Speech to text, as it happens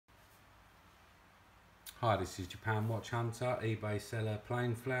Hi, this is Japan Watch Hunter, eBay seller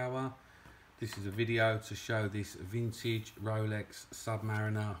Plainflower. This is a video to show this vintage Rolex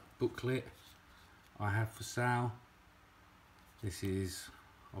Submariner booklet I have for sale. This is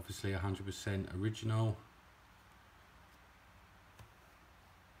obviously 100% original,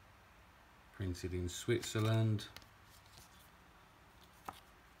 printed in Switzerland.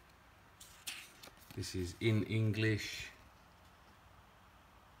 This is in English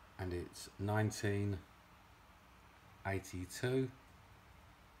and it's 1982.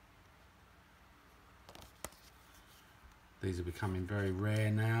 These are becoming very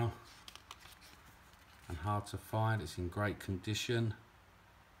rare now and hard to find. It's in great condition.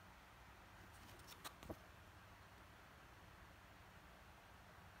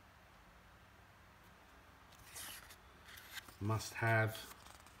 Must have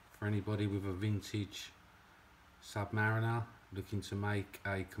for anybody with a vintage Submariner looking to make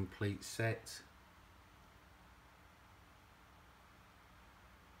a complete set.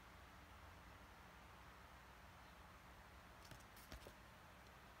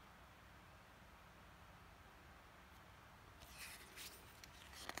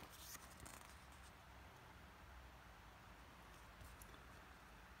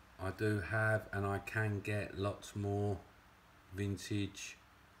 I do have, and I can get lots more vintage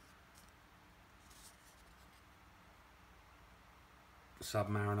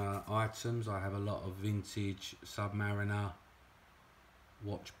Submariner items. I have a lot of vintage Submariner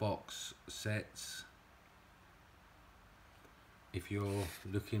watch box sets. If you're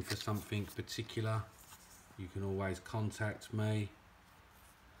looking for something particular, you can always contact me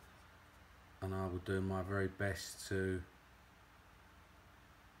and I will do my very best to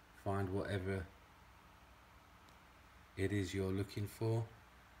find whatever it is you're looking for.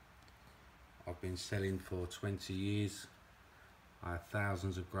 I've been selling for 20 years. I have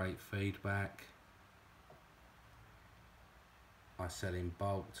thousands of great feedback. I sell in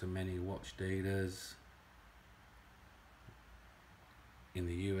bulk to many watch dealers in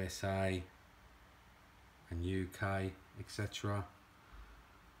the USA and UK, etc.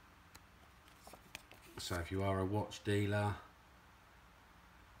 So if you are a watch dealer,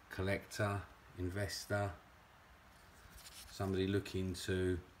 collector, investor, somebody looking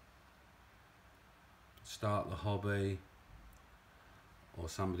to start the hobby, or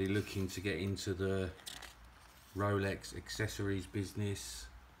somebody looking to get into the Rolex accessories business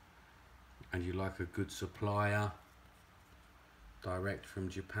and you like a good supplier direct from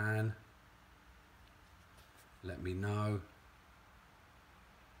Japan, let me know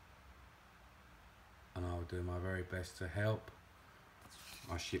and I'll do my very best to help.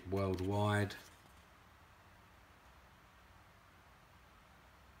 I ship worldwide.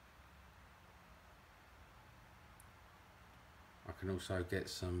 I can also get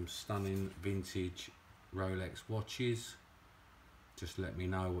some stunning vintage Rolex watches. Just let me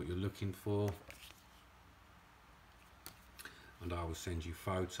know what you're looking for and I will send you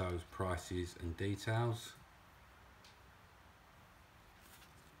photos, prices and details.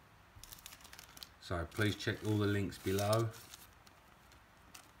 So please check all the links below.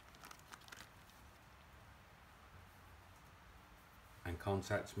 And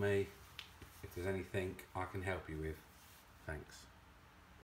contact me if there's anything I can help you with. Thanks.